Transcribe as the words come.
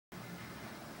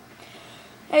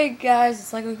Hey guys,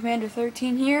 it's Lego Commander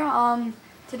 13 here.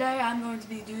 Today I'm going to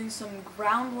be doing some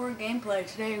Groundwar gameplay.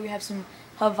 Today we have some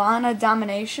Havana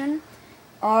Domination.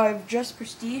 I've just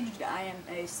prestiged. I am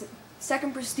a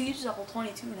second prestige, level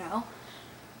 22 now.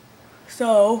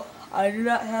 So I do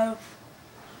not have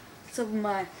some of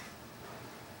my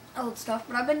old stuff,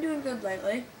 but I've been doing good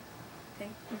lately. I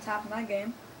think I'm top of my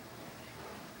game.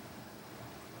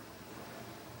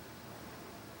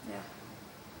 Yeah.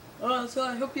 Oh, so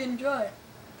I hope you enjoy.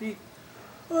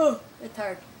 It's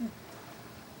hard.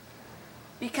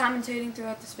 Be commentating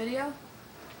throughout this video.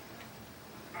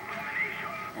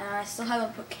 I still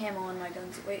haven't put camo on my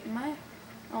guns. Wait, am I?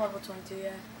 Oh, level 22,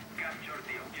 yeah. Capture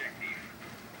the objective.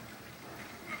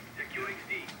 Securing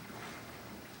C.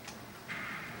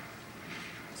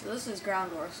 So this is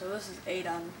Groundwar, so this is 8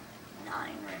 on 9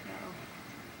 right now.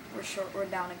 We're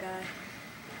down a guy.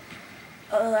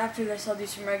 After this I'll do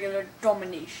some regular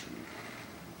Domination.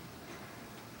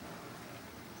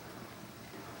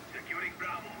 Securing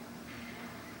Bravo.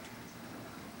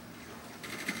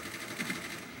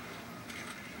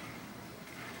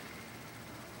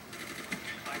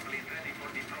 Spy plane ready for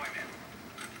deployment.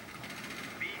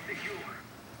 Be secure.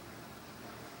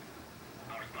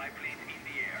 Our spy plane in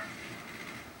the air.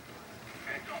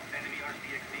 Heads off, enemy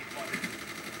RCXD spotted.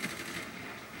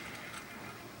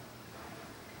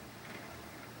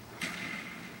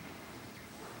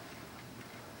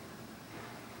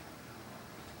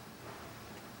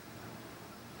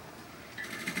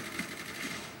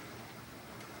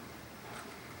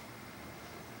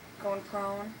 Going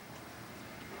prone.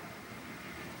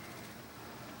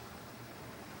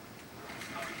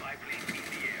 Our spy plane in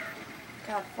the air.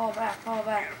 God, fall back, fall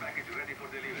back. Air package ready for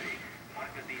delivery. Mark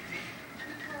the DC.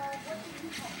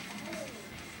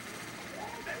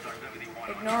 SR-71 on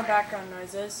Ignore track. background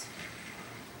noises.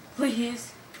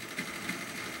 Please.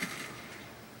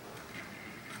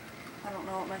 I don't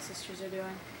know what my sisters are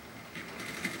doing.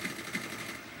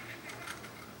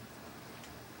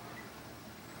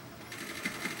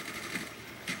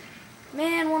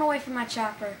 Man, one away from my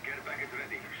chopper. Care package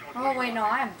ready. Short Oh wait, no,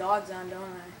 I have dogs on, don't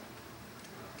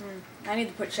I? I need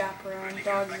to put chopper on.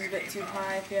 Dogs is a bit too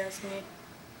high if you ask me.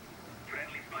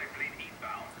 Friendly spy plane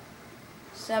inbound.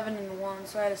 7 and 1,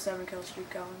 so I had a 7 kill streak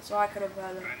going. So I could have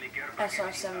had Friendly care a package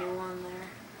SR-71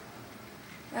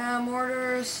 there.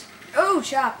 Mortars. Oh,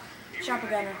 chop. Chopper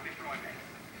gunner.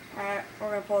 Alright, we're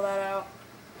gonna pull that out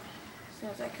as soon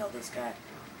as I kill this guy.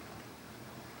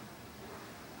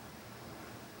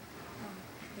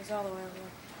 He's all the way over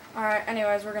there. Alright,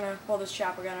 anyways, we're gonna pull this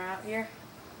chopper gunner out here.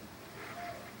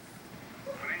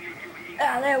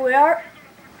 There we are.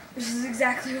 This is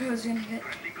exactly what I was gonna get.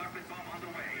 Friendly carpet bomb on the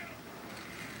way.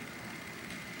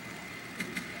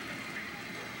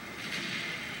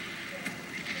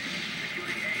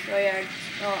 So yeah,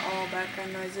 all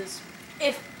background noises,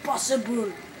 if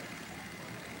possible.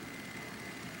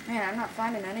 Man, I'm not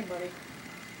finding anybody.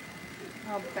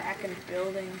 Oh, back in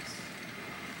buildings.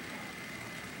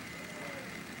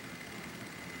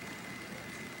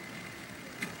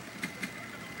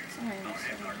 Our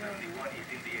SR-71 is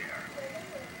in the air.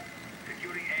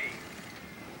 Securing A.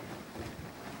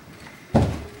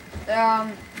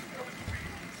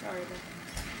 Sorry.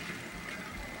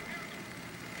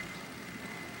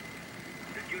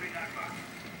 Securing Alpha.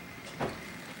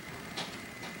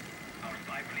 Our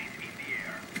spy plane in the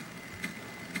air.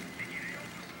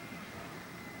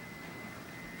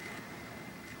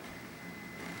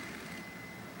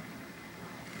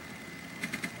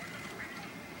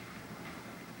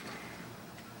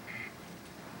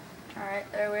 Alright,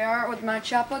 there we are with my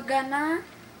chopper gunner.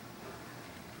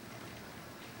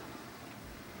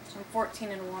 So I'm 14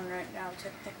 and 1 right now,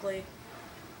 technically.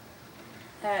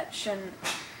 That should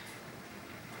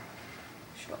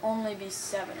only be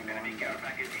 7 and 1. Enemy care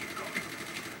package incoming.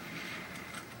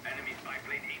 Enemy spy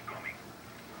plane incoming.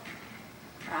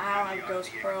 I don't have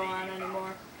Ghost Pro on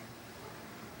anymore.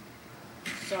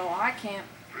 So I can't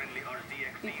Friendly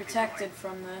RCXD be protected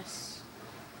from this.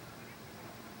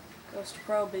 Ghost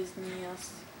Pro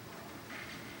business.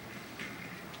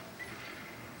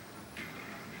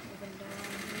 Moving down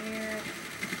here.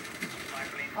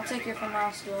 I'll take your from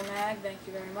Mouse Dual Mag, thank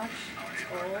you very much. It's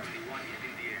gold. SR-71 is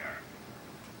in the air.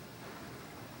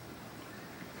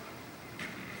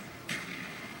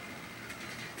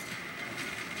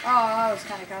 Oh, I was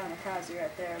kind of kamikaze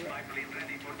right there. Spy plane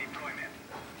ready for deployment.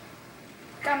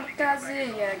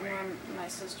 Kamikaze, yeah, ignore my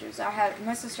sisters.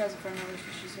 My sister has a friend over, so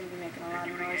she's gonna be making a lot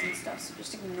of noise and stuff. So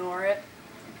just ignore it.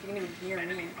 If you can even hear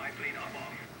me. Spy plane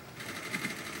above.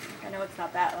 I know it's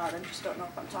not that loud. I just don't know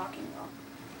if I'm talking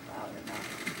loud enough.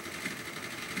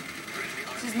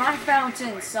 This is my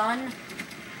fountain, son. Our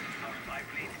spy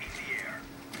plane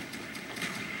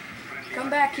Come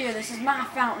back here. This is my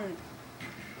fountain.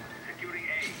 Securing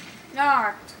A.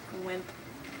 Ah, wimp.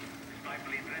 Spy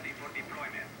plane ready for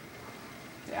deployment.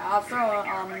 Yeah, I'll throw a,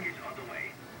 Care package on the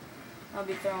way. I'll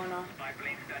be throwing a Spy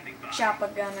plane standing by. chopper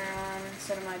gunner on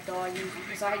instead of my dog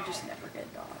because I just never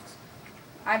get dogs.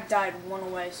 I've died one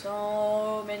away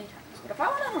so many times. But if I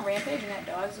went on a rampage and had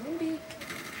dogs, it would be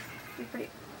pretty.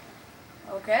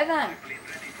 Okay then. Spy plane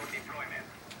ready for deployment.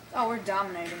 Oh, we're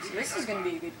dominating, so this is going to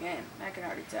be a good game. I can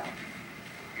already tell.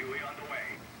 UAV on the way.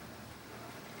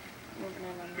 Moving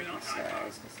in on these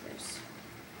guys because there's.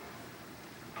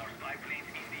 Our spy planes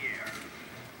in the air.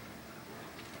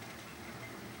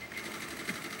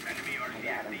 Enemy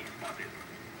got him. RCXD spotted.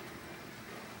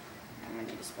 I'm going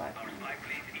to need a spy Our plane. spy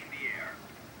planes in the air.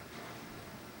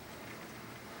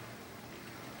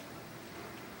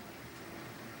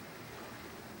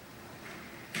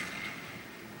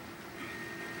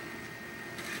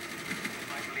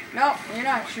 Spy plane No, you're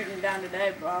not shooting down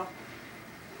today, bro.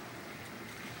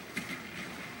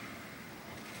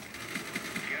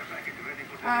 care package ready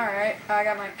for Alright, I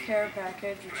got my care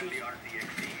package, which friendly is.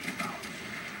 RCXD inbound.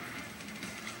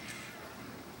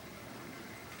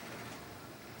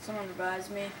 Someone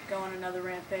advised me, go on another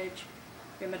rampage.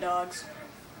 Get my dogs.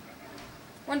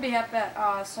 Wouldn't be half bad.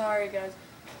 Aw, sorry guys.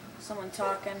 Someone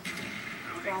talking.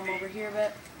 Draw them over here a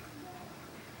bit.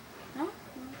 No? Alright.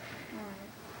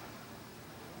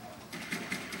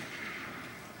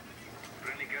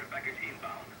 Friendly care package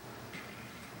inbound.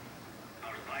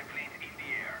 Our spy planes in the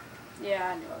air. Yeah,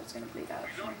 I knew I was gonna bleed out.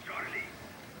 Zone Charlie.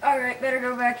 Alright, better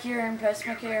go back here and pass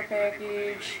my care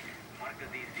package. Mark the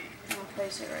DC. I'll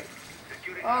place it right.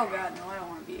 Securing Oh god, no, I don't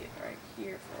want to be right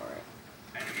here for it.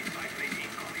 enemy spy plane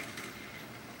incoming.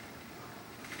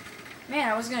 Man,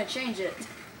 I was gonna change it.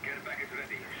 Care package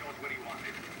ready. Show us where you want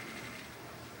it.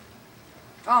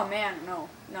 Oh man, no.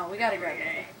 No, we gotta grab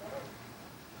A.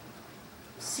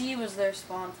 C was their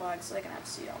spawn flag, so they can have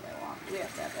C all day long. We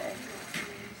have to have A.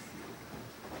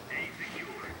 A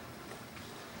secured.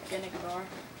 Get Nicanor.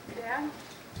 Yeah?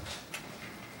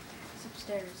 It's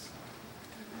upstairs.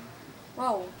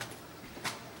 Whoa.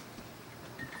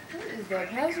 What is that?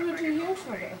 How's what you here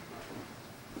for?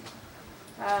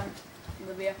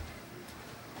 Libya.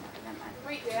 Never mind.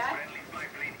 Wait, Dad? Friendly spy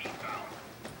plane inbound.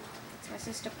 It's my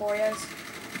sister Poyas.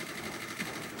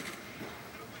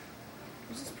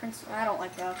 Who's this prince? I don't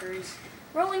like Valkyries.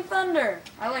 Rolling Thunder!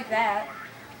 I like that.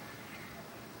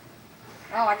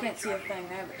 Oh, I can't see a thing.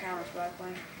 They have a counter spy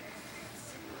plane.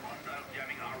 Hostiles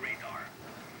jamming our radar.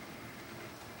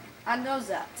 I knows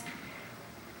that.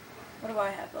 What do I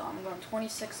have though? I'm going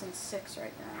 26 and 6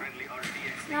 right now. Friendly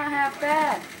RCXD. It's not half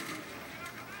bad.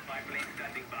 Spy plane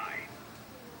standing by.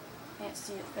 Can't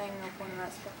see a thing up on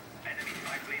that stuff. Enemy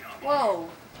spy plane up. Whoa!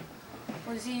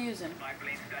 What is he using? Spy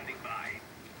plane standing by.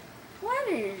 What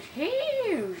is he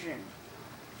using?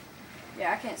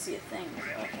 Yeah, I can't see a thing, so I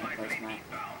Friendly can't spy place plane my...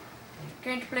 inbound.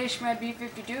 Can't place my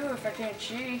B-52 if I can't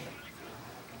see.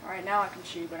 Alright, now I can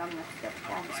see, but I'm gonna have to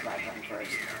call the spy plane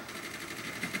first.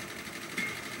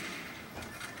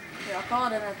 Yeah, I'll call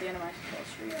it in at the end of my kill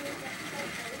streak.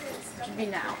 Should be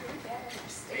now.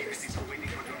 Waiting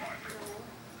for your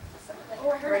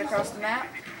mark. Right across the map.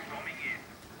 Coming in.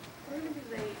 We're gonna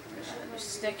be late. Just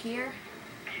stick here.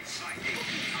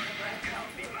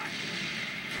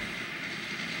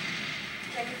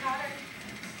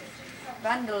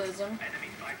 Vandalism. Enemy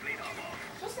spy plane above.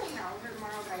 Supposed to hang out over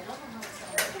tomorrow, but I don't know how it's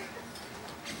going.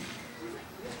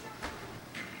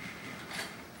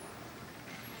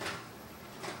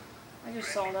 I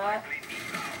just saw that. Plane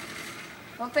inbound.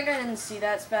 Don't think I didn't see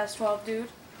that Spaz 12 dude.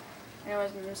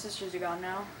 Anyways, my sisters are gone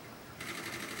now.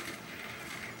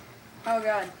 Oh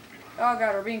god. Oh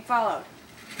god, we're being followed.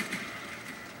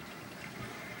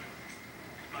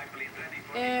 Spy plane ready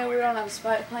for And we don't have a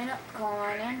spy plane up. Call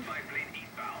line in. spy plane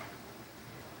eastbound.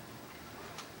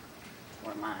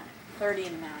 What am I? 30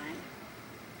 and 9.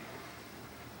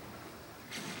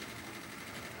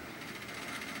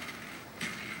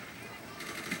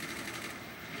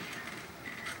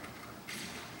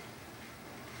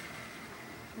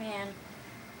 Man.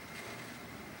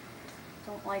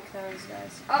 Don't like those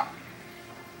guys. Oh!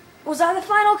 Was I the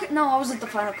final kill? No, I wasn't the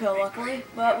final kill, luckily.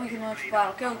 But we can watch the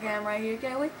final kill cam right here,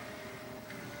 can't we?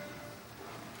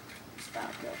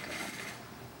 Final kill cam.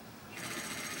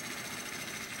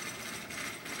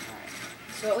 Alright.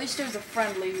 So at least it was a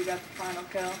friendly who got the final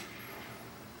kill.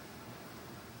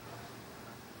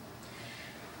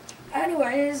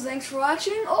 Anyways, thanks for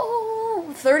watching.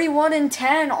 Oh, 31 and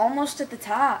 10, almost at the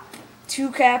top.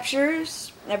 2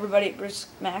 captures. Everybody at risk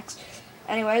max.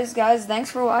 Anyways, guys, thanks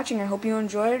for watching. I hope you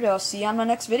enjoyed it. I'll see you on my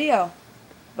next video.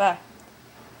 Bye.